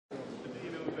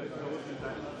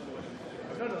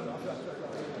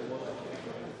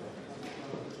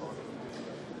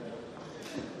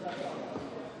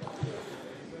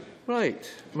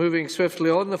Right, moving swiftly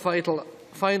on, the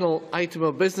final item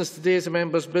of business today is a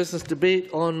members' business debate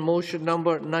on motion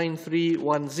number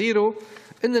 9310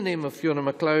 in the name of Fiona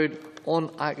McLeod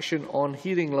on action on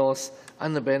hearing loss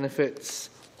and the benefits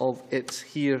of its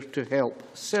Here to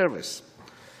Help service.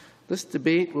 This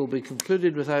debate will be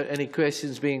concluded without any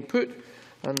questions being put,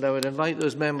 and I would invite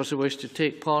those members who wish to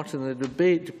take part in the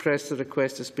debate to press the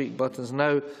request to speak buttons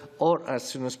now or as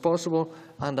soon as possible,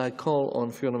 and I call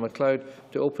on Fiona McLeod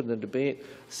to open the debate.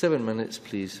 7 minutes,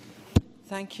 please.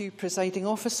 Thank you, Presiding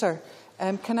Officer.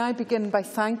 Can I begin by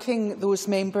thanking those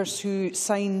members who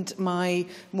signed my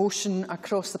motion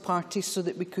across the party so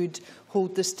that we could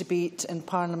hold this debate in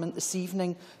Parliament this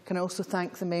evening. Can I also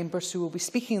thank the members who will be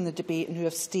speaking in the debate and who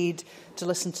have stayed to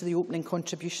listen to the opening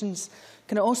contributions.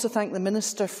 Can I also thank the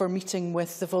Minister for meeting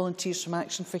with the volunteers from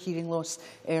Action for Hearing Loss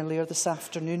earlier this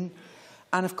afternoon.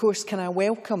 And of course, can I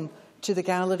welcome to the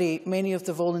gallery many of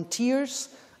the volunteers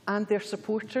and their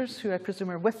supporters, who I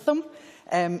presume are with them,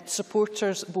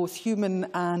 supporters both human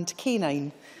and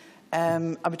canine.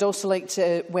 I would also like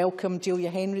to welcome Delia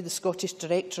Henry, the Scottish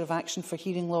Director of Action for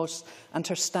Hearing Loss, and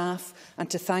her staff, and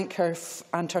to thank her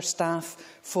and her staff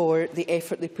for the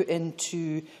effort they put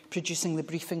into producing the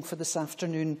briefing for this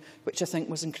afternoon, which I think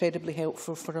was incredibly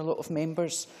helpful for a lot of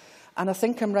members. And I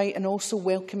think I'm right in also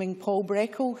welcoming Paul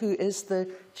Breckle, who is the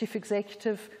Chief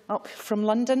Executive up from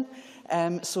London.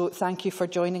 So thank you for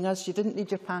joining us. You didn't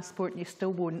need your passport, you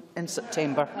still won't in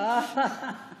September.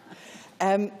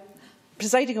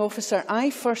 Presiding Officer,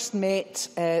 I first met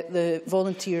the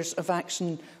volunteers of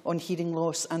Action on Hearing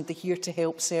Loss and the Here to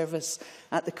Help service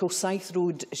at the Kilsyth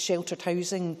Road sheltered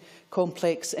housing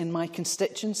complex in my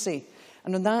constituency.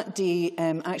 And on that day,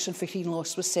 Action for Hearing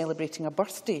Loss was celebrating a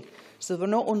birthday. So they were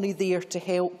not only there to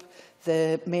help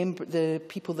the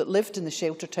people that lived in the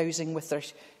sheltered housing with their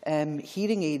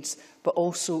hearing aids, but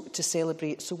also to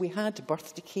celebrate. So we had a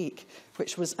birthday cake,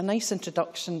 which was a nice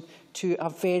introduction to a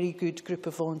very good group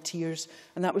of volunteers.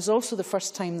 And that was also the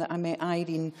first time that I met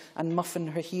Irene and Muffin,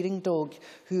 her hearing dog,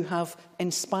 who have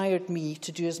inspired me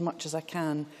to do as much as I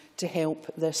can to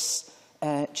help this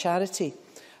charity.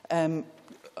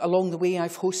 Along the way,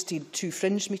 I've hosted 2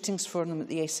 fringe meetings for them at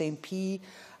the SNP.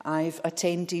 I've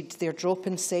attended their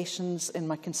drop-in sessions in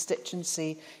my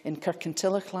constituency in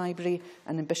Kirkintilloch Library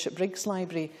and in Bishop Briggs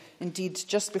Library. Indeed,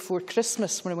 just before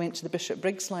Christmas, when I went to the Bishop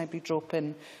Briggs Library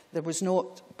drop-in, there was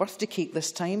not birthday cake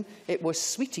this time, it was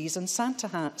sweeties and Santa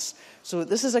hats. So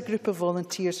this is a group of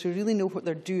volunteers who really know what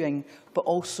they're doing, but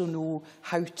also know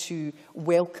how to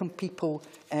welcome people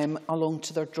along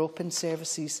to their drop-in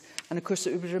services. And of course,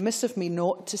 it would be remiss of me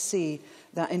not to say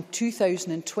that in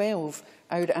 2012,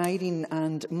 our Irene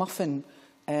and Muffin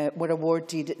were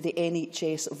awarded the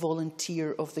NHS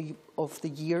Volunteer of the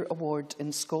Year Award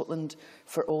in Scotland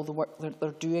for all the work that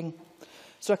they're doing.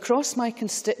 So across my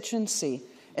constituency,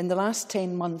 in the last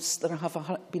 10 months, there have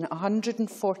been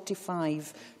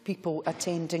 145 people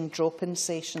attending drop-in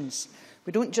sessions.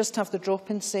 We don't just have the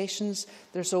drop-in sessions,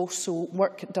 there's also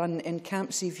work done in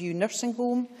Campsie View Nursing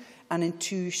Home and in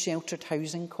 2 sheltered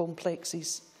housing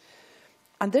complexes.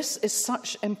 And this is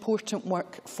such important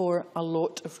work for a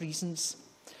lot of reasons.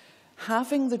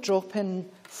 Having the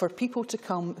drop-in for people to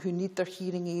come who need their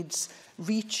hearing aids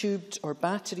retubed or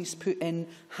batteries put in,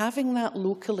 having that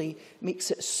locally makes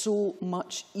it so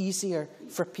much easier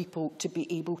for people to be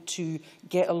able to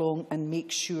get along and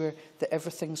make sure that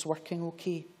everything's working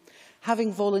okay.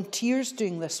 Having volunteers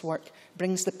doing this work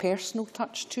brings the personal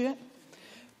touch to it,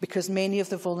 because many of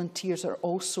the volunteers are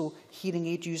also hearing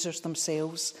aid users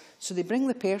themselves. So they bring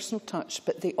the personal touch,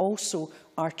 but they also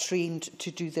are trained to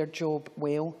do their job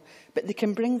well. But they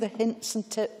can bring the hints and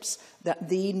tips that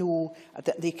they know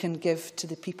that they can give to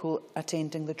the people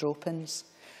attending the drop-ins.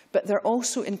 But they're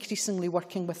also increasingly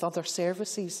working with other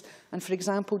services. And for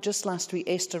example, just last week,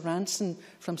 Esther Ranson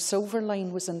from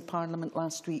Silverline was in Parliament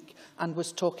last week and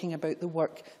was talking about the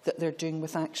work that they're doing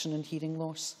with Action on Hearing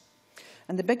Loss.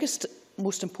 And the biggest,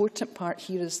 most important part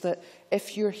here is that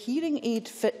if your hearing aid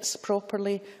fits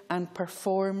properly and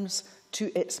performs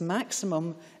to its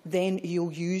maximum, then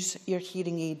you'll use your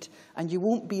hearing aid. And you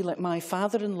won't be like my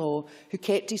father-in-law, who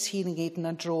kept his hearing aid in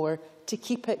a drawer to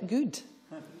keep it good.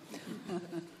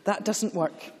 That doesn't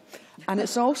work. And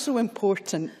it's also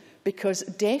important because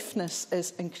deafness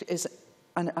is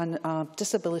a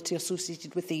disability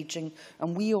associated with ageing,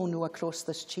 and we all know across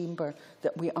this chamber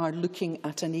that we are looking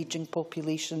at an ageing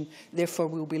population. Therefore,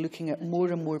 we'll be looking at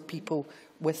more and more people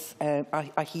with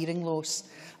a hearing loss.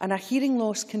 And a hearing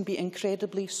loss can be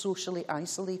incredibly socially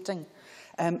isolating.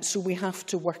 So we have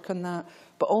to work on that.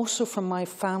 But also from my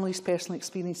family's personal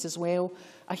experience as well,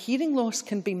 a hearing loss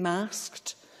can be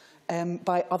masked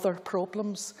by other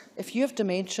problems. If you have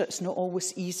dementia, it's not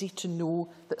always easy to know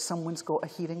that someone's got a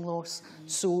hearing loss.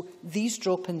 So these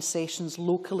drop-in sessions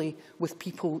locally with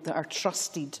people that are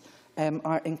trusted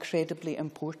are incredibly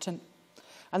important.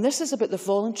 And this is about the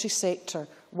voluntary sector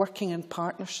working in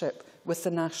partnership with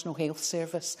the National Health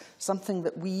Service, something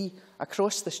that we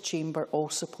across this chamber all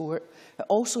support. It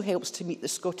also helps to meet the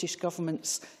Scottish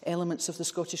Government's elements of the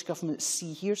Scottish Government's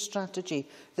See Here strategy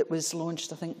that was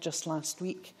launched, I think, just last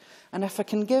week. And if I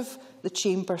can give the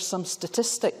chamber some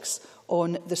statistics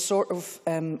on the sort of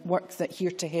work that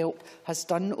Here to Help has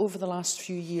done over the last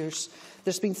few years,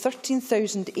 there's been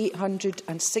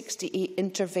 13,868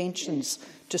 interventions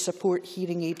to support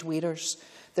hearing aid wearers.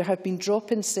 There have been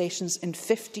drop-in sessions in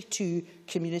 52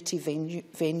 community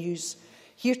venues.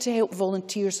 Here to Help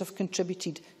volunteers have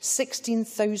contributed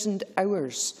 16,000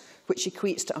 hours, which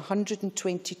equates to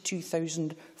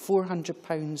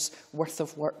 £122,400 worth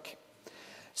of work.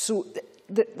 So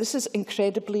this is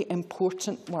incredibly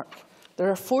important work.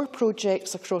 There are 4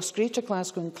 projects across Greater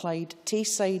Glasgow and Clyde,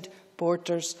 Tayside,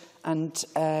 Borders and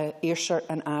Ayrshire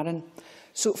and Arran.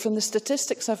 So from the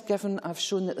statistics I've given, I've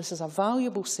shown that this is a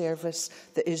valuable service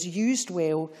that is used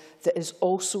well, that is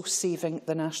also saving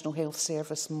the National Health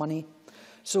Service money.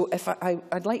 So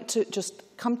I'd like to just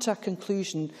come to a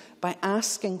conclusion by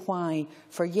asking why,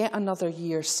 for yet another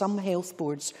year, some health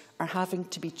boards are having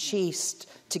to be chased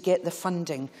to get the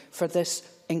funding for this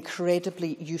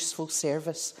incredibly useful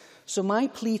service. So my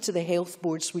plea to the health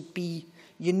boards would be,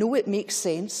 you know it makes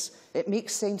sense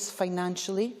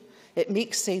financially, it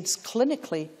makes sense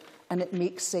clinically, and it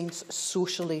makes sense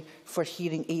socially for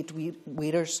hearing aid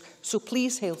wearers. So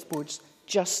please, health boards,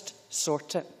 just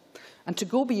sort it. And to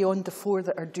go beyond the 4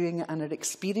 that are doing it and are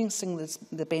experiencing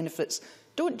the benefits,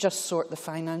 don't just sort the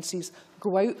finances,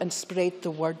 go out and spread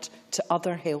the word to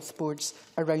other health boards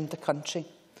around the country.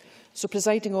 So,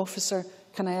 Presiding Officer,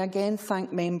 can I again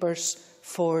thank members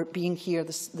for being here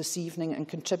this evening and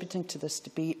contributing to this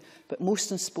debate, but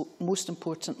most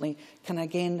importantly, can I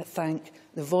again thank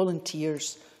the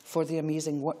volunteers for the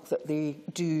amazing work that they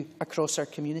do across our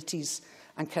communities.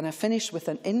 And can I finish with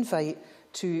an invite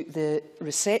to the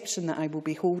reception that I will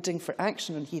be holding for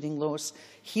Action on Hearing Loss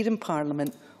here in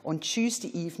Parliament on Tuesday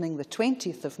evening, the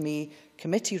 20th of May,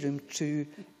 Committee Room 2.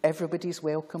 Everybody's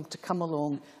welcome to come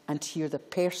along and hear the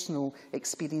personal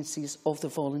experiences of the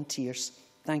volunteers.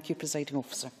 Thank you, Presiding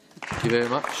Officer. Thank you very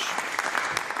much.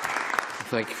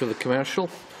 Thank you for the commercial.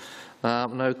 I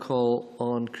now call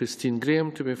on Christine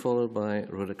Graham to be followed by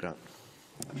Rhoda Grant.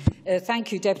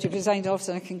 Thank you, Deputy Presiding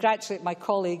Officer, and I congratulate my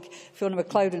colleague Fiona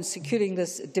McLeod on securing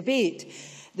this debate.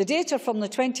 The data from the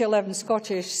 2011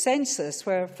 Scottish Census,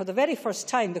 where for the very first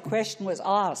time the question was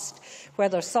asked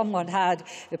whether someone had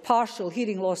a partial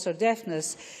hearing loss or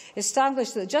deafness,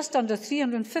 established that just under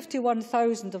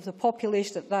 351,000 of the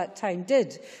population at that time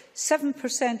did,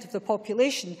 7% of the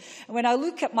population. And when I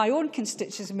look at my own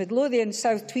constituencies, Midlothian,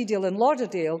 South Tweedale and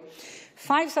Lauderdale,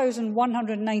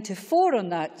 5,194 on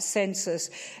that census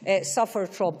suffered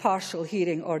from partial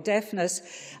hearing or deafness.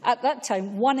 At that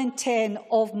time, 1 in 10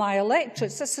 of my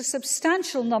electorates. That's a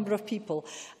substantial number of people.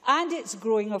 And it's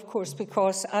growing, of course,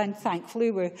 because, and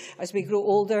thankfully, as we grow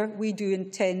older, we do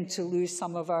intend to lose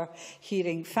some of our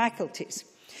hearing faculties.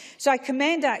 So I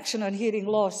commend Action on Hearing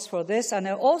Loss for this, and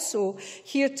I also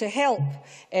Here to Help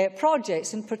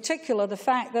projects, in particular the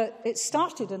fact that it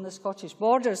started in the Scottish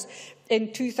Borders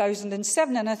in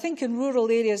 2007, and I think in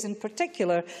rural areas in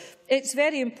particular, it's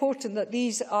very important that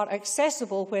these are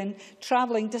accessible when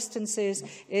travelling distances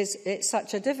is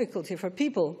such a difficulty for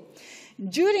people.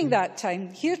 During that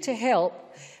time, Here to Help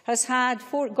has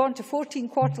gone to 14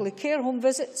 quarterly care home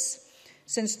visits.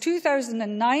 Since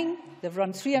 2009, they've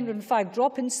run 305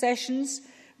 drop-in sessions,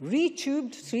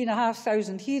 retubed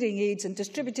 3,500 hearing aids and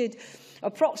distributed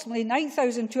approximately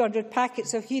 9,200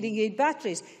 packets of hearing aid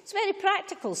batteries. It's very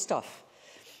practical stuff.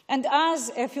 And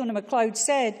as Fiona McLeod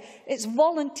said, it's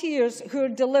volunteers who are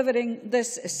delivering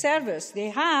this service.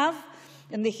 They have,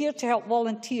 in the Here to Help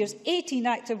volunteers, 18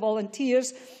 active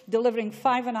volunteers delivering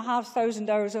 5,500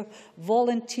 hours of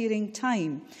volunteering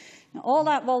time. Now, all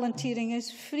that volunteering is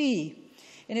free.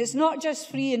 And it's not just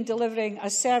free in delivering a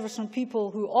service from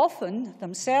people who often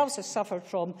themselves have suffered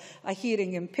from a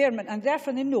hearing impairment, and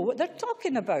therefore they know what they're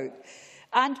talking about.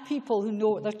 And people who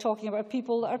know what they're talking about are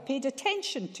people that are paid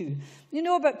attention to. They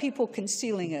know about people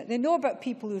concealing it. They know about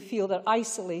people who feel they're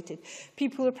isolated,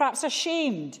 people who are perhaps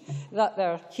ashamed that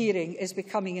their hearing is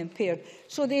becoming impaired.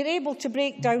 So they're able to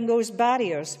break down those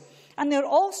barriers. And they're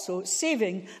also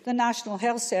saving the National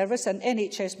Health Service and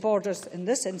NHS Borders, in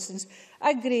this instance,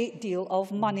 a great deal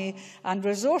of money and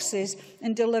resources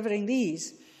in delivering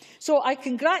these. So I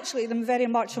congratulate them very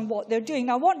much on what they're doing.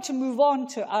 Now, I want to move on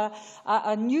to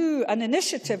an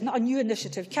initiative, not a new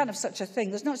initiative, can't have such a thing.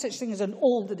 There's no such thing as an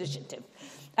old initiative.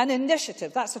 An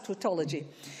initiative, that's a tautology.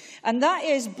 And that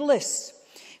is BLISS,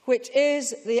 which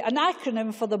is an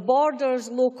acronym for the Borders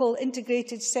Local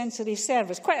Integrated Sensory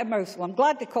Service. Quite a mouthful. I'm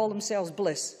glad they call themselves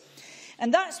BLISS.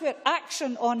 And that's where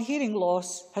Action on Hearing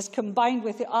Loss has combined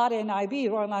with the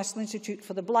RNIB, Royal National Institute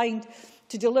for the Blind,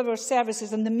 to deliver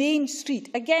services on the main street.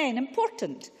 Again,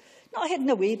 important. Not hidden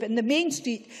away, but in the main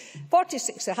street,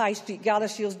 46 the High Street,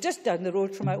 Galashiels, just down the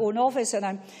road from my own office. And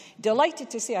I'm delighted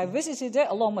to say I visited it,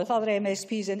 along with other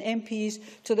MSPs and MPs,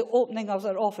 to the opening of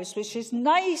their office, which is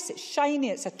nice, it's shiny,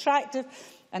 it's attractive,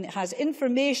 and it has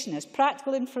information, it's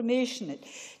practical information. It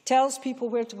tells people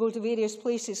where to go to various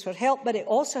places for help, but it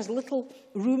also has little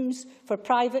rooms for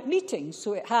private meetings,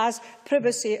 so it has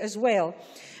privacy as well.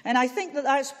 And I think that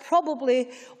that's probably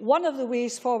one of the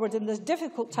ways forward in this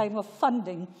difficult time of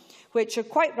funding, which you're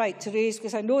quite right to raise,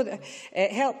 because I know that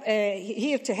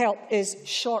Here to Help is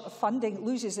short of funding, it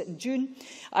loses it in June.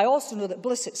 I also know that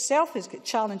BLISS itself is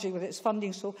challenging with its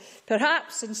funding, so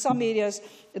perhaps in some areas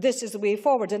this is the way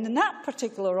forward. And in that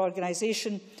particular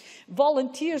organisation,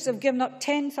 volunteers have given up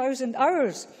 10,000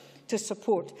 hours to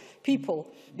support people.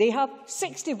 They have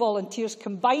 60 volunteers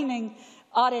combining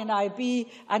RNIB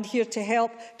and Here to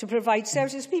Help to provide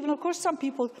services to people. And of course, some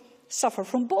people suffer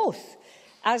from both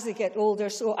as they get older,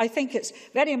 so I think it's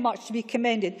very much to be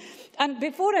commended. And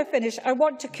before I finish, I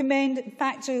want to commend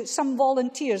back to some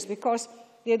volunteers, because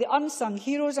they're the unsung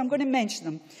heroes. I'm going to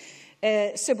mention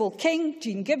them. Sybil King,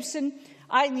 Jean Gibson,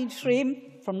 Eileen Frame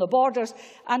from the Borders,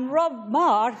 and Rob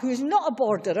Marr, who is not a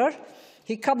borderer.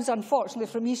 He comes, unfortunately,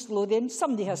 from East Lothian.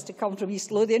 Somebody has to come from East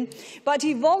Lothian. But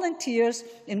he volunteers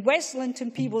in West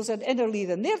Linton, Peebles and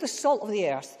Innerleithen. And they're the salt of the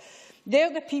earth.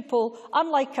 They're the people,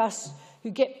 unlike us, who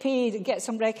get paid and get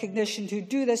some recognition, who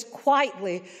do this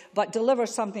quietly but deliver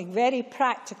something very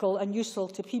practical and useful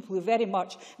to people who very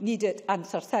much need it and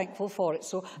are thankful for it.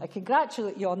 So I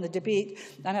congratulate you on the debate,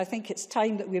 and I think it's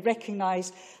time that we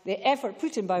recognise the effort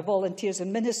put in by volunteers.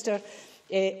 And Minister,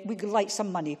 we would like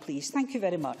some money, please. Thank you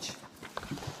very much.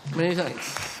 Many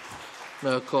thanks.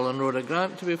 Now call on Rhoda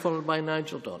Grant to be followed by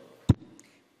Nigel Dodd.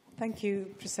 Thank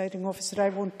you, Presiding Officer. I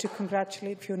want to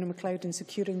congratulate Fiona McLeod in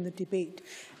securing the debate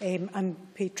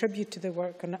and pay tribute to the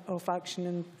work of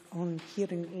Action on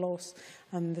Hearing Loss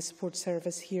and the support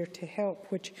service Here to Help,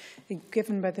 which,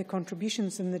 given by the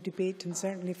contributions in the debate and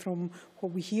certainly from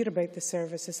what we hear about the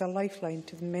service, is a lifeline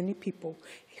to the many people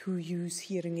who use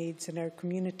hearing aids in our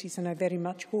communities. And I very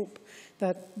much hope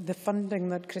that the funding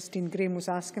that Christine Graham was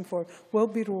asking for will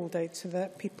be rolled out so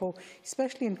that people,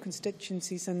 especially in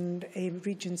constituencies and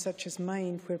regions such as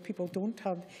mine, where people don't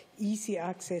have easy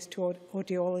access to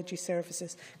audiology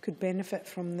services, could benefit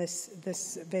from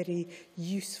this very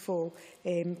useful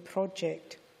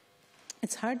project.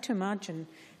 It's hard to imagine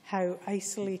how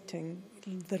isolating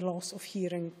the loss of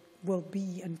hearing will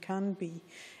be and can be.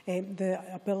 The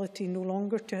ability no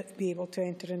longer to be able to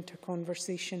enter into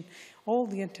conversation, all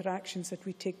the interactions that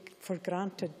we take for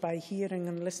granted by hearing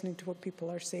and listening to what people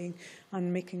are saying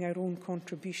and making our own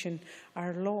contribution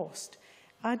are lost.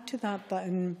 Add to that that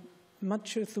in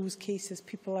much of those cases,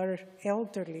 people are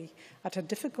elderly at a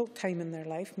difficult time in their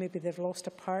life. Maybe they've lost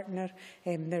a partner,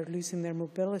 they're losing their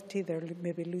mobility, they're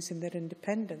maybe losing their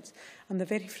independence. And the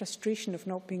very frustration of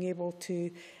not being able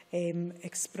to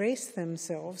express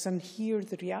themselves and hear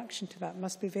the reaction to that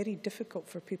must be very difficult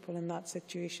for people in that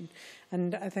situation.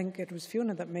 And I think it was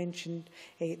Fiona that mentioned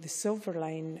the Silver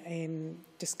Line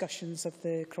discussions of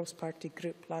the cross-party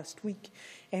group last week.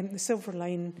 The Silver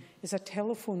Line is a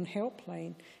telephone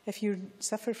helpline. If you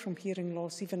suffer from hearing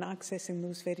loss, even accessing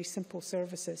those very simple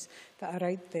services that are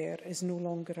out there is no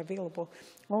longer available.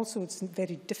 Also, it's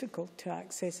very difficult to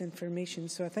access information.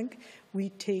 So I think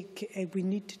we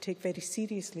need to take very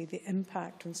seriously the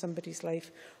impact on somebody's life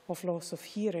of loss of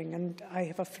hearing. And I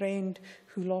have a friend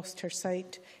who lost her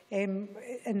sight in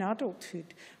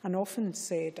adulthood and often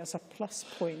said, as a plus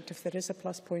point, if there is a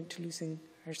plus point to losing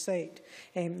her sight,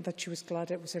 that she was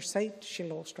glad it was her sight she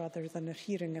lost rather than her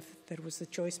hearing, if there was a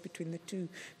choice between the two,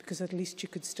 because at least you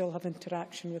could still have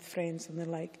interaction with friends and the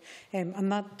like.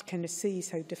 And that kind of says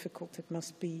how difficult it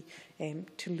must be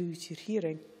to lose your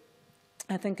hearing.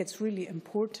 I think it's really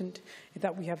important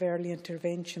that we have early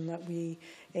intervention, that we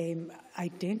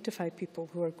identify people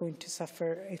who are going to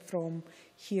suffer from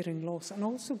hearing loss, and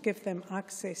also give them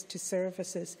access to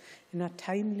services in a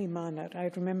timely manner. I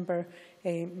remember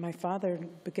my father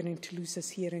beginning to lose his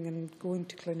hearing and going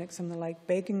to clinics and the like,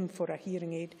 begging for a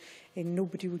hearing aid, and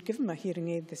nobody would give him a hearing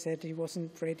aid. They said he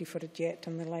wasn't ready for it yet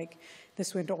and the like.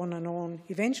 This went on and on.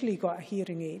 Eventually he got a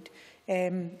hearing aid,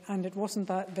 and it wasn't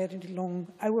that very long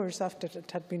hours after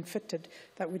it had been fitted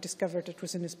that we discovered it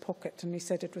was in his pocket, and he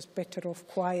said it was better off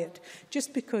quiet,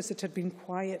 just because it had been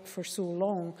quiet for so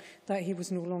long that he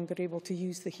was no longer able to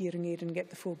use the hearing aid and get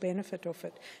the full benefit of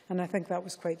it. And I think that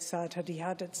was quite sad. Had he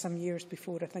had it some years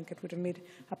before, I think it would have made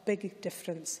a big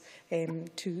difference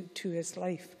to his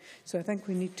life. So I think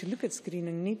we need to look at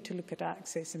screening, need to look at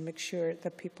access, and make sure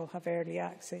that people have early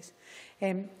access.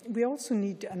 We also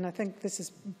need, and I think this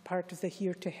is part of the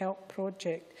Here to Help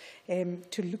project,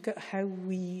 to look at how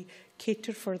we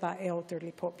cater for that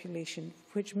elderly population,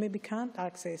 which maybe can't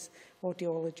access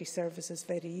audiology services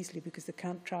very easily because they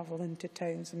can't travel into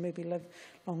towns and maybe live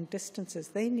long distances.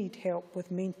 They need help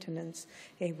with maintenance,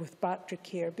 with battery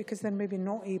care, because they're maybe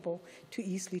not able to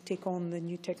easily take on the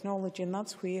new technology. And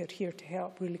that's where Here to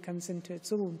Help really comes into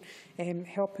its own,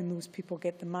 helping those people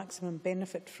get the maximum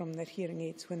benefit from their hearing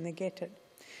aids when they get it.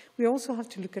 We also have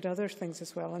to look at other things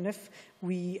as well, and if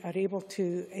we are able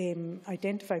to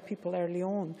identify people early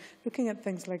on, looking at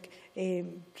things like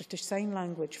British Sign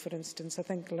Language, for instance, I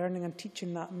think learning and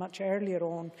teaching that much earlier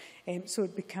on, so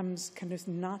it becomes kind of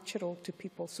natural to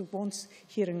people. So once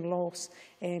hearing loss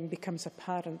becomes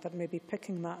apparent, that maybe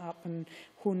picking that up and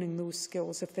honing those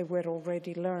skills, if they were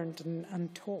already learned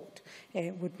and taught,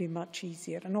 would be much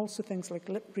easier. And also things like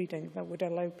lip reading that would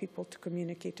allow people to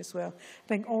communicate as well. I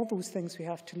think all those things we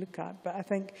have to look at, but I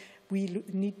think we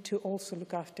need to also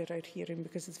look after our hearing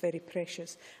because it's very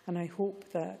precious. And I hope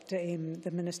that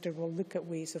the Minister will look at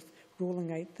ways of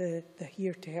rolling out the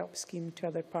Here to Help scheme to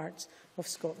other parts of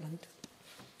Scotland.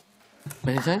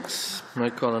 Many thanks. I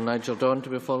call on Nigel Dawn to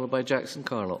be followed by Jackson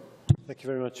Carlow. Thank you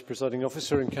very much, Presiding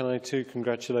Officer, and can I too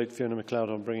congratulate Fiona McLeod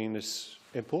on bringing this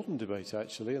important debate,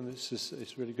 actually, and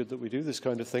it's really good that we do this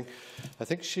kind of thing. I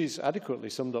think she's adequately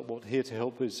summed up what Here to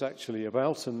Help is actually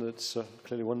about, and it's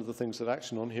clearly one of the things that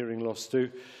Action on Hearing Loss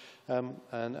do,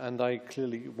 and I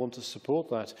clearly want to support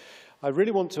that. I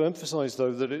really want to emphasise,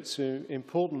 though, that it's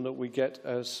important that we get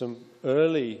some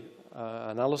early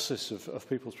analysis of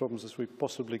people's problems as we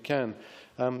possibly can.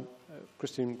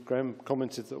 Christine Graham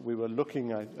commented that we were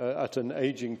looking at an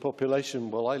ageing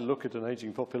population. Well, I look at an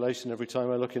ageing population every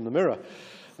time I look in the mirror.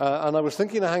 And I was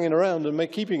thinking of hanging around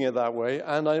and keeping it that way.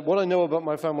 And what I know about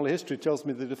my family history tells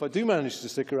me that if I do manage to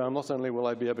stick around, not only will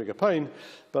I be a bigger pain,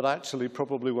 but actually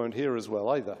probably won't hear as well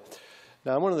either.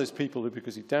 Now, I'm one of those people who,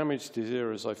 because he damaged his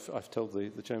ear, as I've told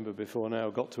the Chamber before now,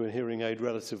 got to a hearing aid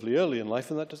relatively early in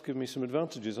life, and that does give me some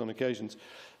advantages on occasions.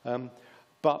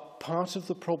 But part of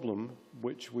the problem,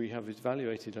 which we have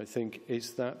evaluated, I think,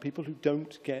 is that people who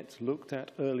don't get looked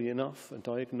at early enough and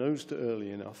diagnosed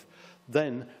early enough,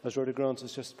 then, as Rhoda Grant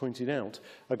has just pointed out,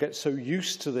 get so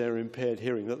used to their impaired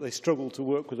hearing that they struggle to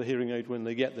work with a hearing aid when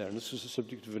they get there. And this was the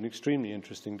subject of an extremely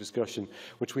interesting discussion,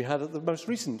 which we had at the most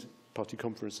recent party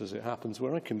conference, as it happens,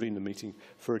 where I convened the meeting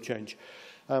for a change.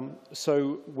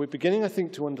 So we're beginning, I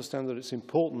think, to understand that it's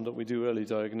important that we do early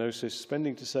diagnosis.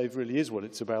 Spending to save really is what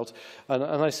it's about. And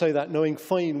I say that knowing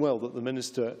fine well that the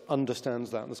Minister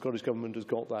understands that and the Scottish Government has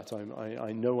got that.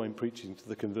 I know I'm preaching to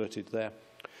the converted there.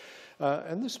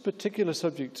 And this particular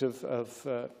subject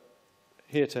of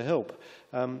Here to Help,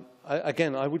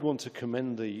 again, I would want to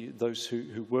commend those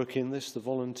who work in this, the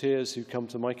volunteers who come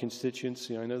to my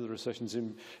constituency. I know there are sessions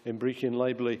in Brechin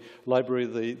Library,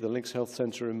 the Links Health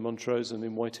Centre in Montrose, and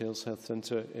in Whitehall's Health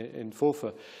Centre in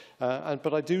Forfar.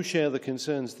 But I do share the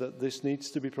concerns that this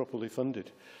needs to be properly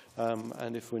funded.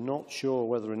 And if we're not sure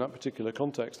whether in that particular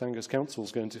context Angus Council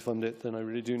is going to fund it, then I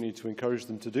really do need to encourage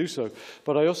them to do so.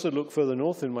 But I also look further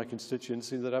north in my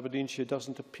constituency that Aberdeenshire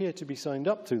doesn't appear to be signed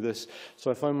up to this.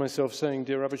 So I find myself saying,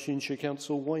 dear Aberdeenshire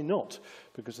Council, why not?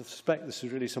 Because I suspect this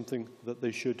is really something that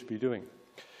they should be doing.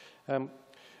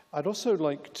 I'd also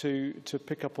like to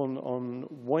pick up on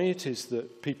why it is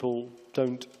that people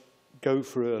don't go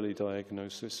for early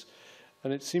diagnosis.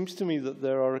 And it seems to me that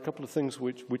there are a couple of things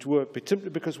which work,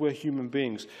 simply because we're human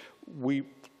beings. We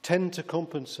tend to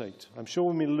compensate. I'm sure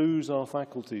when we lose our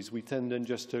faculties, we tend then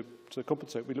just to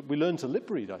compensate. We learn to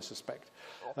lip read, I suspect.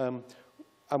 And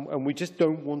we just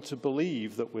don't want to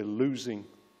believe that we're losing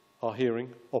our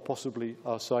hearing, or possibly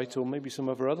our sight, or maybe some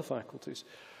of our other faculties.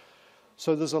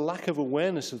 So there's a lack of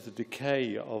awareness of the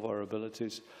decay of our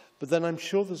abilities. But then I'm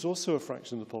sure there's also a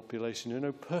fraction of the population who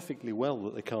know perfectly well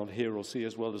that they can't hear or see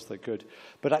as well as they could,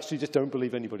 but actually just don't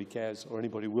believe anybody cares or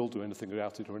anybody will do anything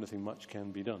about it or anything much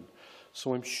can be done.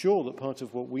 So I'm sure that part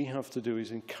of what we have to do is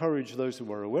encourage those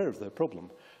who are aware of their problem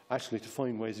actually to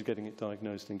find ways of getting it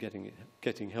diagnosed and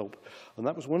getting help. And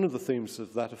that was one of the themes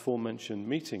of that aforementioned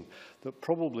meeting, that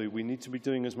probably we need to be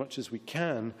doing as much as we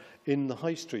can in the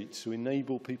high streets to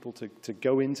enable people to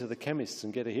go into the chemists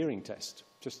and get a hearing test,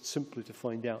 just simply to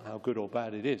find out how good or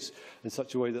bad it is, in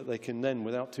such a way that they can then,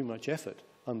 without too much effort,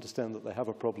 understand that they have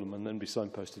a problem and then be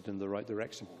signposted in the right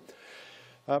direction.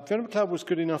 Fiona McLeod was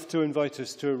good enough to invite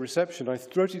us to a reception. I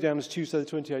wrote it down as Tuesday the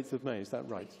 28th of May, is that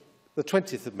right? The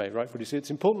 20th of May, right? You see,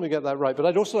 it's important to get that right. But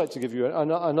I'd also like to give you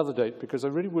another date, because I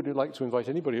really would like to invite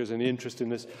anybody who has any interest in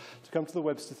this to come to the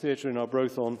Webster Theatre in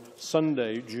Arbroath on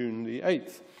Sunday, June the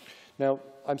 8th. Now,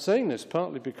 I'm saying this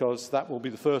partly because that will be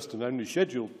the first and only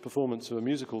scheduled performance of a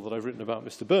musical that I've written about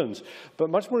Mr. Burns. But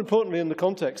much more importantly in the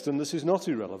context, and this is not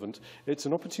irrelevant, it's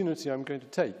an opportunity I'm going to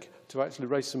take to actually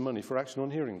raise some money for Action on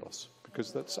Hearing Loss,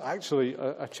 because that's actually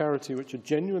a charity which I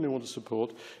genuinely want to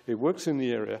support. It works in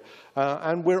the area,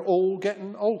 and we're all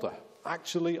getting older.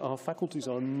 Actually, our faculties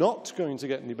are not going to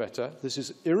get any better. This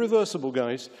is irreversible,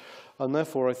 guys, and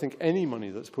therefore I think any money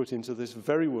that's put into this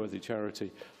very worthy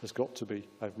charity has got to be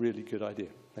a really good idea.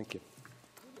 Thank you.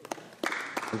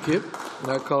 Thank you.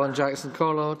 Now Colin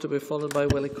Jackson-Carlaw to be followed by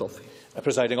Willie Coffey.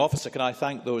 Presiding Officer, can I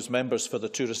thank those members for the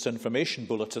tourist information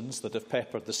bulletins that have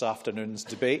peppered this afternoon's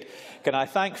debate? Can I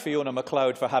thank Fiona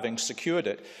McLeod for having secured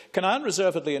it? Can I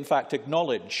unreservedly, in fact,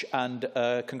 acknowledge and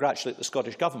congratulate the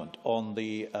Scottish Government on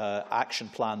the action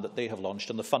plan that they have launched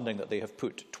and the funding that they have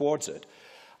put towards it?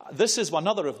 This is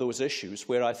another of those issues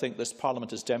where I think this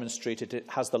Parliament has demonstrated it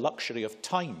has the luxury of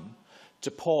time to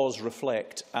pause,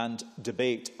 reflect and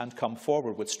debate and come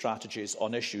forward with strategies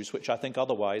on issues which I think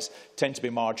otherwise tend to be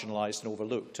marginalised and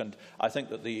overlooked. And I think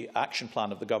that the action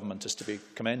plan of the Government is to be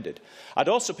commended. I'd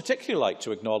also particularly like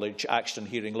to acknowledge Action on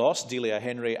Hearing Loss, Delia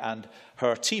Henry and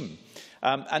her team.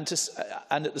 And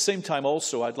at the same time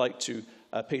also I'd like to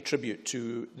pay tribute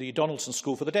to the Donaldson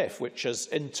School for the Deaf, which has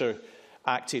interacted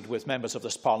with members of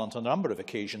this Parliament on a number of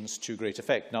occasions to great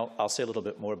effect. Now, I'll say a little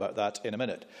bit more about that in a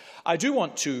minute. I do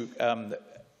want to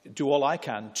do all I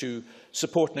can to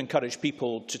support and encourage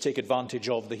people to take advantage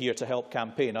of the Here to Help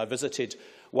campaign. I visited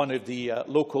one of the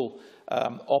local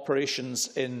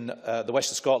operations in the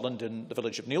west of Scotland in the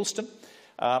village of Neilston.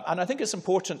 And I think it's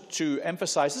important to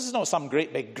emphasise this is not some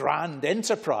great big grand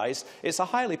enterprise. It's a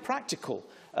highly practical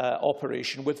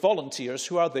operation with volunteers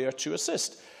who are there to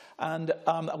assist. And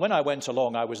when I went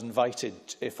along, I was invited,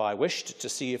 if I wished, to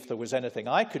see if there was anything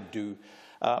I could do.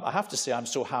 I have to say I'm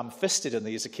so ham-fisted on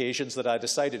these occasions that I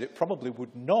decided it probably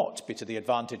would not be to the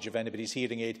advantage of anybody's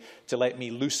hearing aid to let me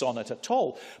loose on it at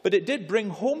all. But it did bring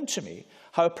home to me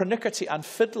how pernickety and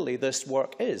fiddly this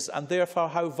work is, and therefore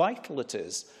how vital it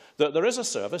is that there is a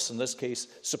service, in this case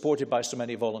supported by so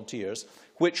many volunteers,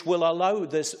 which will allow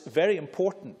this very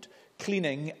important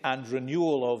cleaning and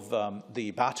renewal of the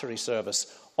battery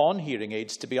service on hearing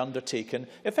aids to be undertaken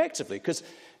effectively. Because,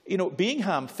 you know, being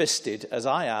ham-fisted, as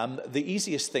I am, the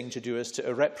easiest thing to do is to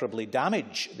irreparably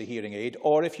damage the hearing aid,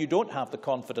 or if you don't have the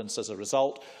confidence as a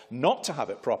result, not to have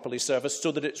it properly serviced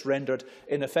so that it's rendered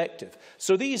ineffective.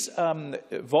 So these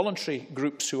voluntary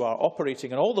groups who are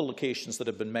operating in all the locations that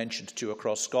have been mentioned to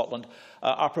across Scotland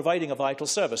are providing a vital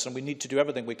service, and we need to do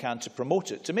everything we can to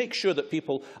promote it, to make sure that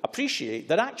people appreciate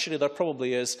that actually there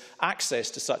probably is access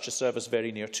to such a service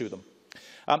very near to them.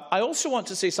 I also want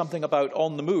to say something about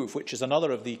On the Move, which is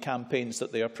another of the campaigns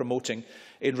that they are promoting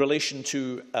in relation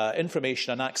to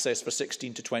information and access for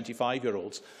 16 to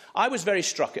 25-year-olds. I was very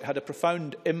struck. It had a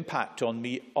profound impact on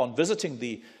me on visiting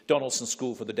the Donaldson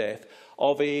School for the Deaf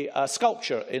of a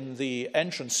sculpture in the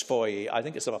entrance foyer. I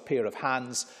think it's of a pair of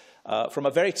hands from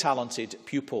a very talented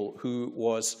pupil who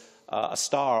was a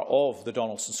star of the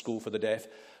Donaldson School for the Deaf,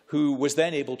 who was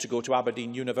then able to go to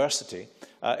Aberdeen University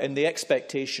in the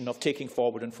expectation of taking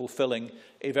forward and fulfilling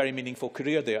a very meaningful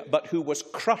career there, but who was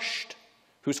crushed,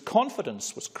 whose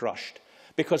confidence was crushed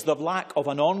because of the lack of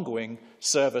an ongoing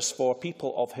service for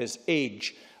people of his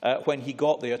age when he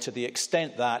got there, to the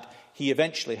extent that he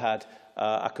eventually had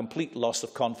a complete loss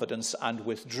of confidence and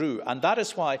withdrew. And that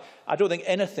is why I don't think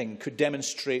anything could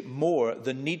demonstrate more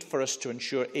the need for us to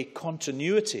ensure a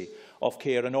continuity of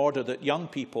care in order that young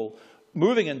people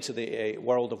moving into the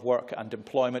world of work and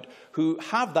employment who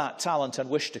have that talent and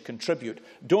wish to contribute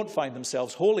don't find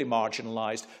themselves wholly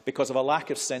marginalised because of a lack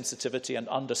of sensitivity and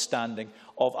understanding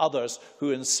of others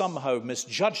who somehow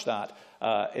misjudge that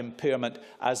impairment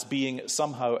as being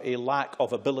somehow a lack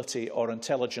of ability or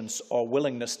intelligence or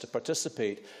willingness to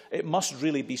participate. It must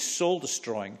really be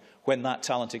soul-destroying when that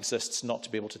talent exists not to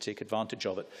be able to take advantage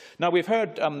of it. Now, we've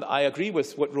heard, I agree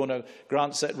with what Rhoda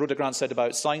Grant said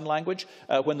about sign language.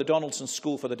 When the Donaldson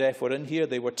School for the Deaf were in here,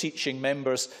 they were teaching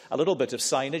members a little bit of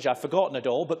signage. I've forgotten it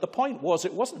all, but the point was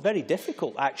it wasn't very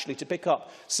difficult, actually, to pick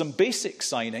up some basic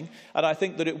signing, and I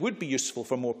think that it would be useful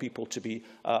for more people to be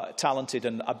talented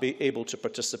and be able to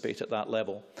participate at that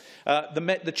level.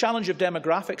 The challenge of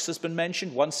demographics has been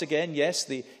mentioned. Once again, yes,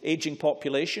 the ageing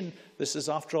population. This is,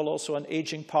 after all, also an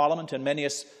ageing Parliament, and many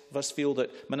of us feel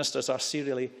that ministers are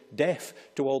serially deaf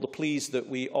to all the pleas that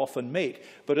we often make.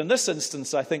 But in this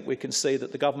instance, I think we can say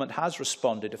that the government has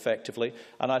responded effectively,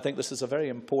 and I think this is a very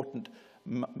important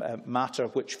matter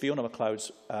which Fiona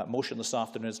McLeod's motion this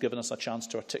afternoon has given us a chance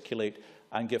to articulate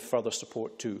and give further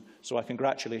support to. So I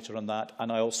congratulate her on that,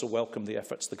 and I also welcome the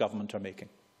efforts the government are making.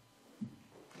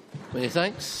 Many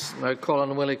thanks. Now call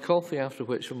on Willie Coffey, after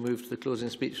which we'll move to the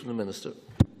closing speech from the Minister.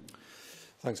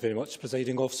 Thanks very much,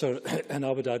 Presiding Officer, and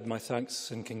I would add my thanks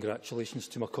and congratulations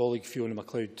to my colleague Fiona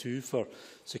McLeod too for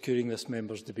securing this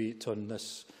members' debate on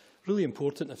this really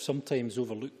important, if sometimes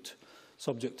overlooked,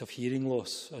 subject of hearing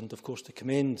loss, and of course to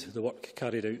commend the work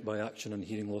carried out by Action on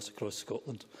Hearing Loss across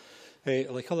Scotland.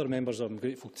 Like other members, I'm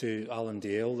grateful to Alan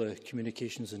Dale, the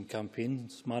Communications and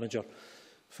Campaigns Manager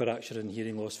for Action on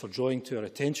Hearing Loss, for drawing to our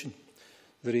attention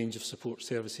the range of support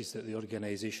services that the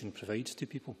organisation provides to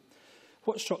people.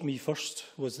 What struck me first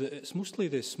was that it's mostly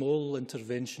the small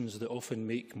interventions that often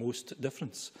make most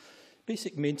difference.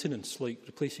 Basic maintenance, like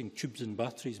replacing tubes and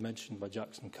batteries mentioned by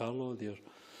Jackson Carlaw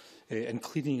there, and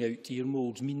cleaning out ear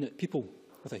moulds, mean that people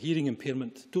with a hearing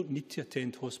impairment don't need to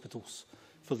attend hospitals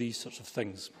for these sorts of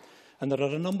things. And there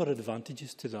are a number of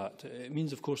advantages to that. It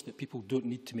means, of course, that people don't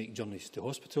need to make journeys to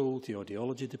hospital, to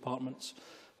audiology departments,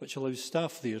 which allows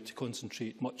staff there to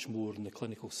concentrate much more on the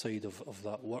clinical side of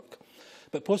that work.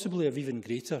 But possibly of even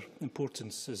greater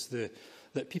importance is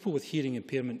that people with hearing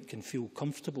impairment can feel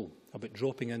comfortable about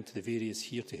dropping into the various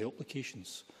Here to Help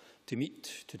locations to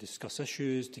meet, to discuss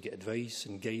issues, to get advice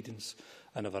and guidance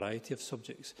on a variety of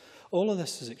subjects. All of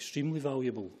this is extremely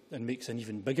valuable and makes an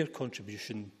even bigger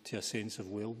contribution to a sense of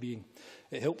well-being.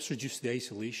 It helps reduce the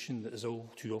isolation that is all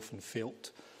too often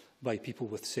felt by people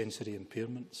with sensory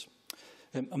impairments.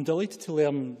 I'm delighted to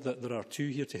learn that there are 2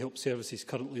 Here to Help services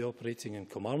currently operating in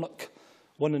Kilmarnock,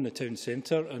 one in the town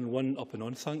centre and one up in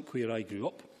Onthank, where I grew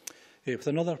up, with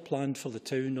another planned for the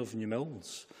town of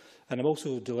Newmilns. And I'm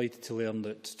also delighted to learn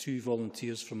that 2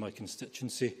 volunteers from my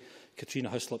constituency, Katrina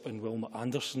Hislop and Wilma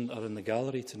Anderson, are in the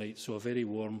gallery tonight, so a very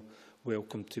warm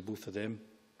welcome to both of them.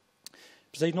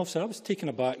 Presiding Officer, I was taken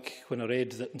aback when I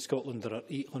read that in Scotland there are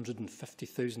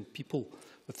 850,000 people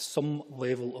with some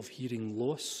level of hearing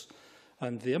loss,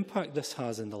 and the impact this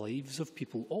has in the lives of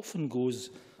people often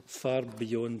goes far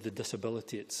beyond the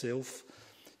disability itself.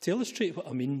 To illustrate what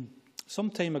I mean, some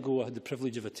time ago I had the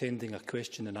privilege of attending a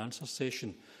question and answer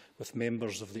session with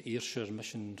members of the Ayrshire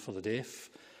Mission for the Deaf.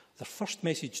 Their first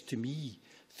message to me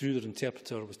through their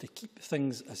interpreter was to keep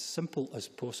things as simple as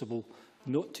possible,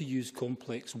 not to use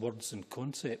complex words and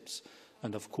concepts,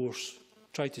 and of course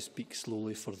try to speak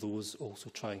slowly for those also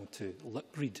trying to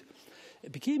lip read.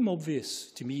 It became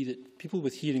obvious to me that people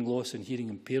with hearing loss and hearing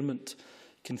impairment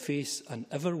can face an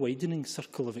ever-widening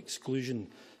circle of exclusion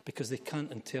because they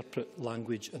can't interpret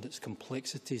language and its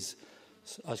complexities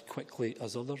as quickly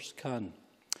as others can.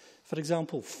 For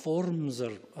example, forms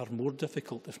are more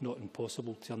difficult, if not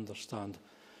impossible, to understand.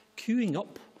 Queuing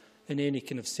up in any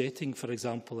kind of setting, for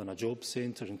example, in a job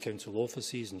centre, in council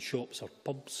offices, in shops or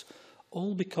pubs,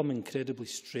 all become incredibly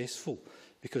stressful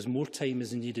because more time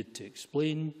is needed to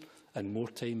explain and more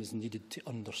time is needed to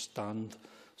understand.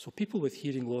 So people with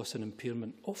hearing loss and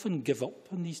impairment often give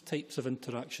up on these types of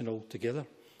interaction altogether.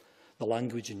 The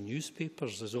language in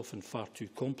newspapers is often far too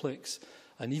complex,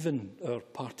 and even our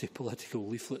party political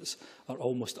leaflets are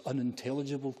almost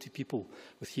unintelligible to people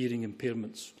with hearing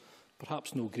impairments.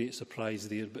 Perhaps no great surprise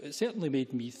there, but it certainly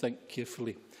made me think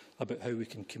carefully about how we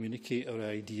can communicate our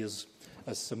ideas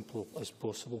as simple as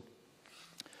possible.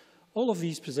 All of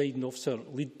these, Presiding Officer,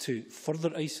 lead to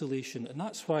further isolation, and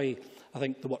that's why I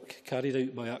think the work carried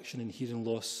out by Action in Hearing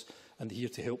Loss and the Here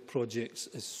to Help projects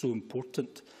is so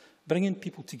important. Bringing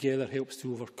people together helps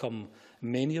to overcome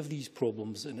many of these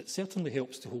problems, and it certainly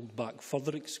helps to hold back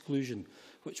further exclusion,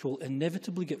 which will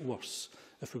inevitably get worse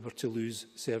if we were to lose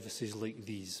services like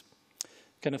these.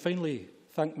 Can I finally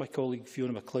thank my colleague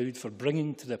Fiona McLeod for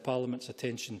bringing to the Parliament's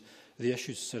attention the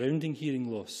issues surrounding hearing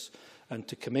loss, and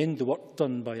to commend the work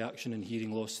done by Action in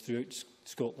Hearing Loss throughout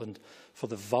Scotland for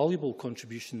the valuable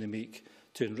contribution they make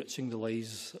to enriching the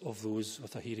lives of those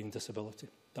with a hearing disability.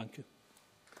 Thank you.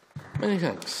 Many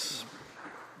thanks.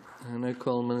 I now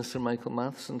call Minister Michael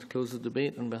Matheson to close the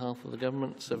debate on behalf of the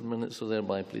Government. 7 minutes or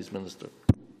thereby, please, Minister.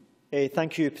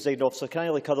 Thank you, President Officer. Can I,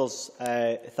 like others,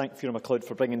 thank Fiona McLeod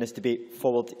for bringing this debate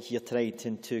forward here tonight,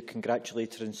 and to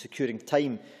congratulate her in securing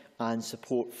time and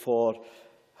support for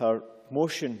her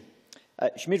motion.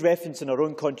 She made reference in her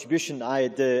own contribution that I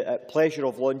had the pleasure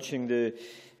of launching the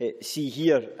See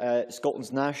Here,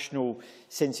 Scotland's national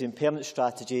sensory impairment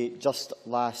strategy, just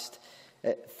last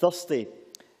Thursday.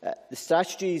 The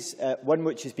strategy is one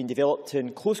which has been developed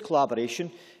in close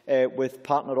collaboration with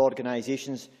partner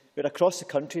organisations right across the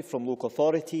country, from local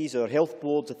authorities, our health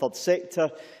boards, the third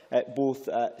sector, both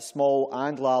small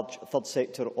and large third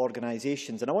sector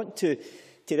organisations. And I want to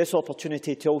take this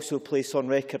opportunity to also place on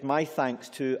record my thanks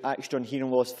to Action on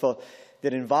Hearing Loss for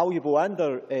their invaluable and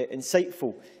their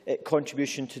insightful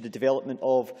contribution to the development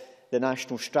of the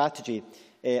national strategy,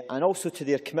 and also to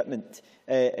their commitment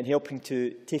in helping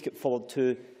to take it forward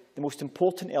to the most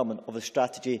important element of the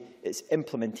strategy, its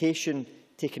implementation,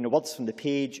 taking the words from the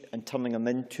page and turning them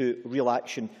into real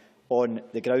action on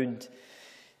the ground.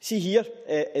 See Here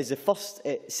is the first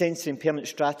sensory impairment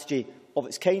strategy of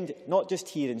its kind, not just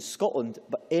here in Scotland,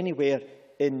 but anywhere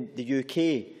in the UK.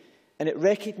 And it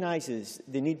recognises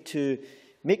the need to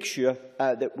make sure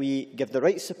that we give the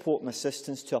right support and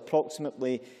assistance to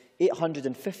approximately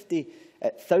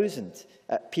 850,000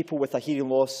 people with a hearing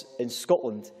loss in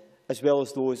Scotland, as well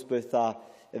as those with a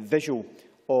visual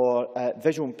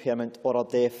impairment or are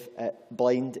deaf,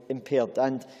 blind, impaired.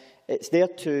 And it's there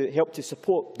to help to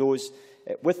support those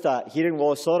with that hearing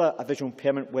loss or a visual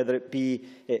impairment, whether it be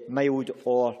mild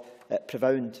or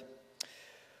profound.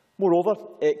 Moreover,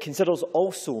 it considers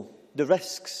also the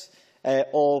risks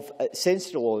of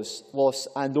sensory loss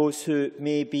and those who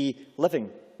may be living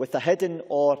with a hidden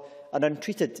or an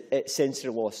untreated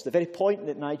sensory loss. The very point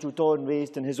that Nigel Donn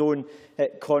raised in his own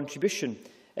contribution.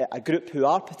 A group who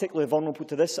are particularly vulnerable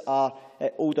to this are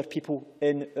older people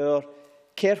in our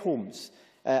care homes.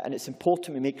 And it's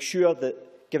important we make sure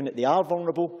that, given that they are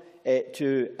vulnerable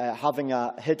to having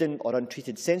a hidden or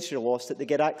untreated sensory loss, that they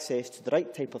get access to the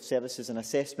right type of services and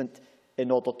assessment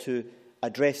in order to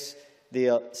address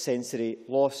their sensory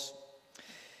loss.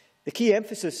 The key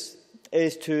emphasis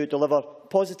is to deliver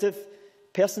positive,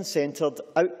 person-centred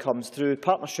outcomes through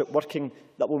partnership working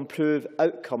that will improve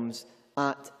outcomes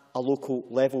at a local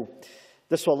level.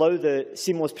 This will allow the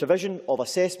seamless provision of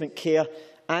assessment, care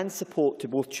and support to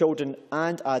both children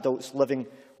and adults living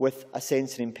with a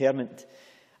sensory impairment.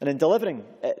 And in delivering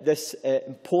this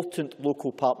important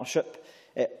local partnership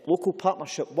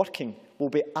working will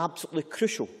be absolutely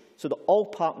crucial, so that all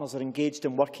partners are engaged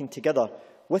in working together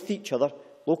with each other,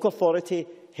 local authority,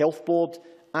 health board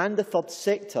and the third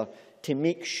sector, to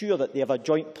make sure that they have a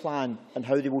joint plan on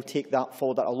how they will take that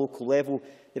forward at a local level.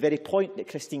 The very point that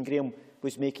Christine Graham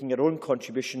was making her own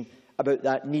contribution about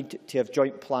that need to have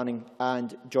joint planning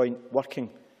and joint working.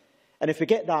 And if we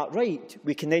get that right,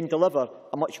 we can then deliver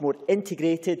a much more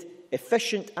integrated,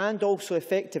 efficient and also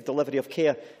effective delivery of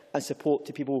care and support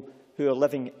to people who are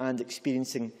living and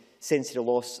experiencing sensory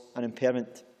loss and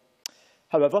impairment.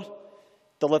 However,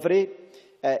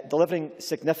 delivering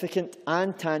significant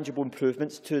and tangible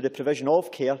improvements to the provision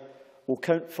of care will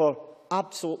count for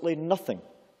absolutely nothing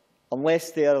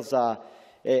unless there is an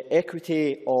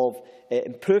equity of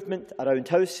improvement around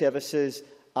how services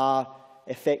are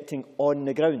affecting on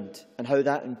the ground and how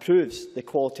that improves the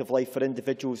quality of life for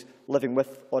individuals living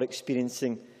with or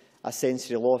experiencing a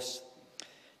sensory loss.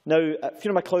 Now,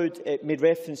 Fiona McLeod made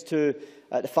reference to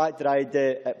the fact that I had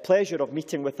the pleasure of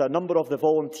meeting with a number of the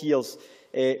volunteers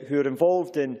who are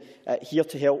involved in Here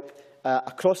to Help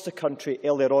across the country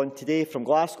earlier on today, from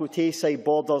Glasgow, Tayside,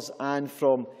 Borders and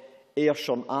from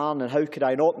Ayrshire and Arn. And how could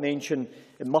I not mention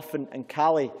Muffin and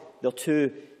Cally, their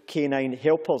two canine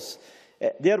helpers.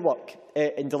 Their work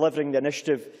in delivering the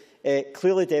initiative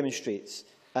clearly demonstrates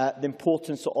the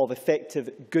importance of effective,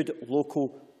 good local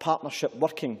partnership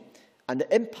working and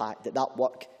the impact that that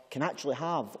work can actually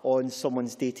have on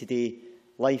someone's day-to-day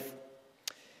life.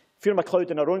 Fiona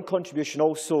McLeod, in her own contribution,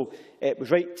 also was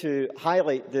right to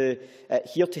highlight the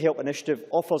Here to Help initiative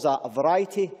offers a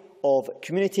variety of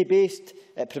community-based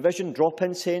provision,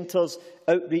 drop-in centres,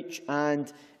 outreach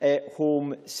and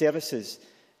home services.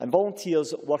 And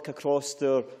volunteers work across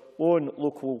their own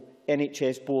local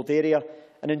NHS board area,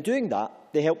 and in doing that,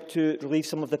 they help to relieve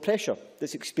some of the pressure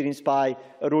that's experienced by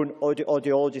our own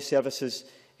audiology services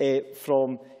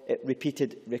from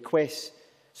repeated requests.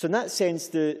 So in that sense,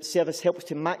 the service helps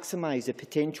to maximise the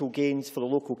potential gains for the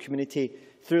local community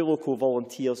through local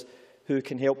volunteers who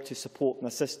can help to support and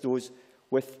assist those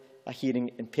with a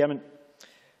hearing impairment.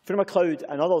 Fiona McLeod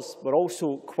and others were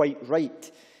also quite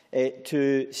right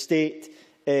to state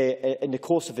in the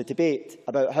course of the debate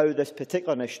about how this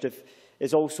particular initiative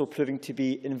is also proving to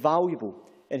be invaluable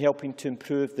in helping to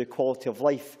improve the quality of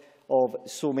life of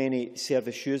so many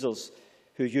service users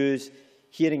who use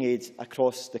hearing aids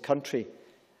across the country.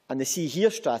 And the See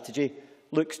Here strategy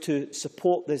looks to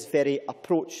support this very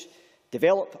approach,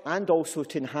 develop and also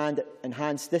to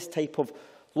enhance this type of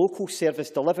local service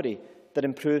delivery that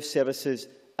improves services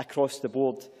across the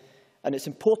board. And it's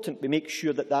important we make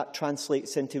sure that that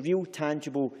translates into real,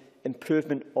 tangible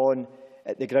improvement on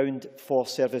the ground for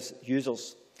service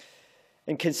users.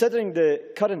 In considering the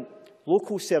current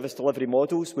local service delivery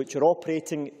models, which are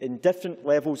operating in different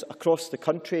levels across the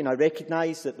country, and I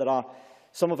recognise that there are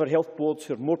some of our health boards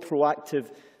who are more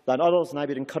proactive than others, and I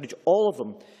would encourage all of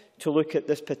them to look at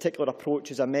this particular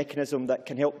approach as a mechanism that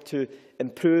can help to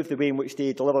improve the way in which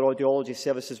they deliver audiology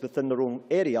services within their own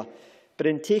area. But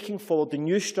in taking forward the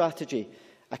new strategy,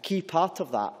 a key part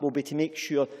of that will be to make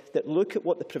sure that look at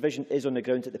what the provision is on the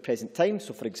ground at the present time.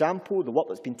 So, for example, the work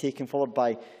that's been taken forward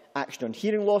by Action on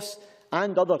Hearing Loss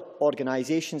and other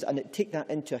organisations, and take that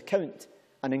into account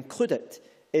and include it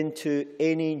into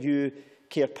any new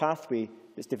care pathway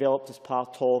that's developed as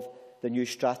part of the new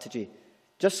strategy.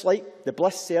 Just like the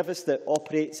Bliss service that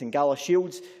operates in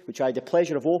Galashiels, which I had the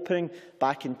pleasure of opening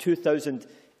back in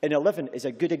 2011, is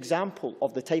a good example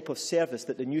of the type of service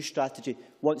that the new strategy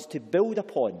wants to build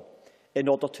upon in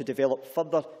order to develop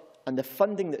further, and the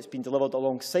funding that's been delivered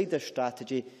alongside this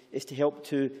strategy is to help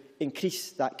to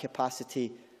increase that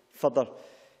capacity further.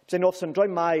 Presiding Officer, in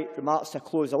drawing my remarks to a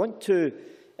close, I want to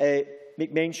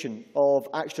make mention of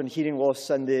Action on Hearing Loss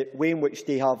and the way in which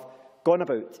they have gone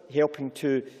about helping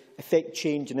to effect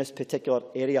change in this particular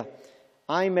area.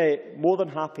 I'm more than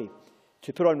happy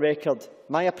to put on record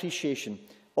my appreciation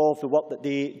of the work that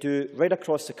they do right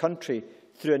across the country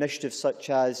through initiatives such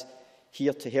as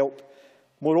Here to Help.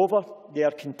 Moreover,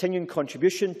 their continuing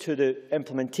contribution to the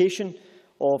implementation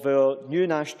of our new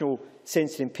National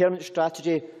Sensory Impairment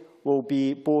Strategy will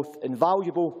be both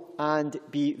invaluable and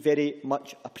be very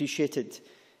much appreciated.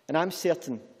 And I'm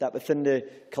certain that within the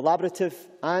collaborative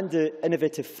and the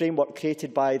innovative framework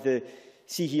created by the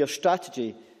See Here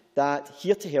strategy, that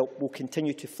Here to Help will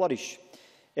continue to flourish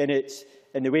in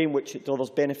the way in which it delivers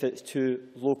benefits to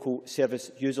local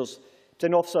service users.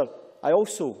 Presiding Officer, I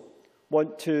also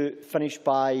want to finish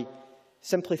by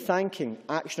simply thanking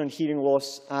Action on Hearing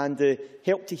Loss and the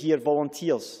Help to Hear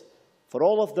volunteers for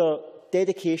all of their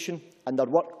dedication and their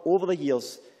work over the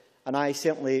years, and I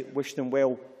certainly wish them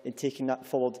well in taking that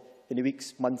forward in the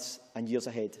weeks, months and years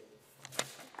ahead.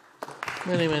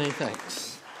 Many, many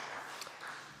thanks.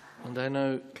 And I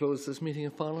now close this meeting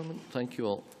of Parliament. Thank you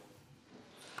all.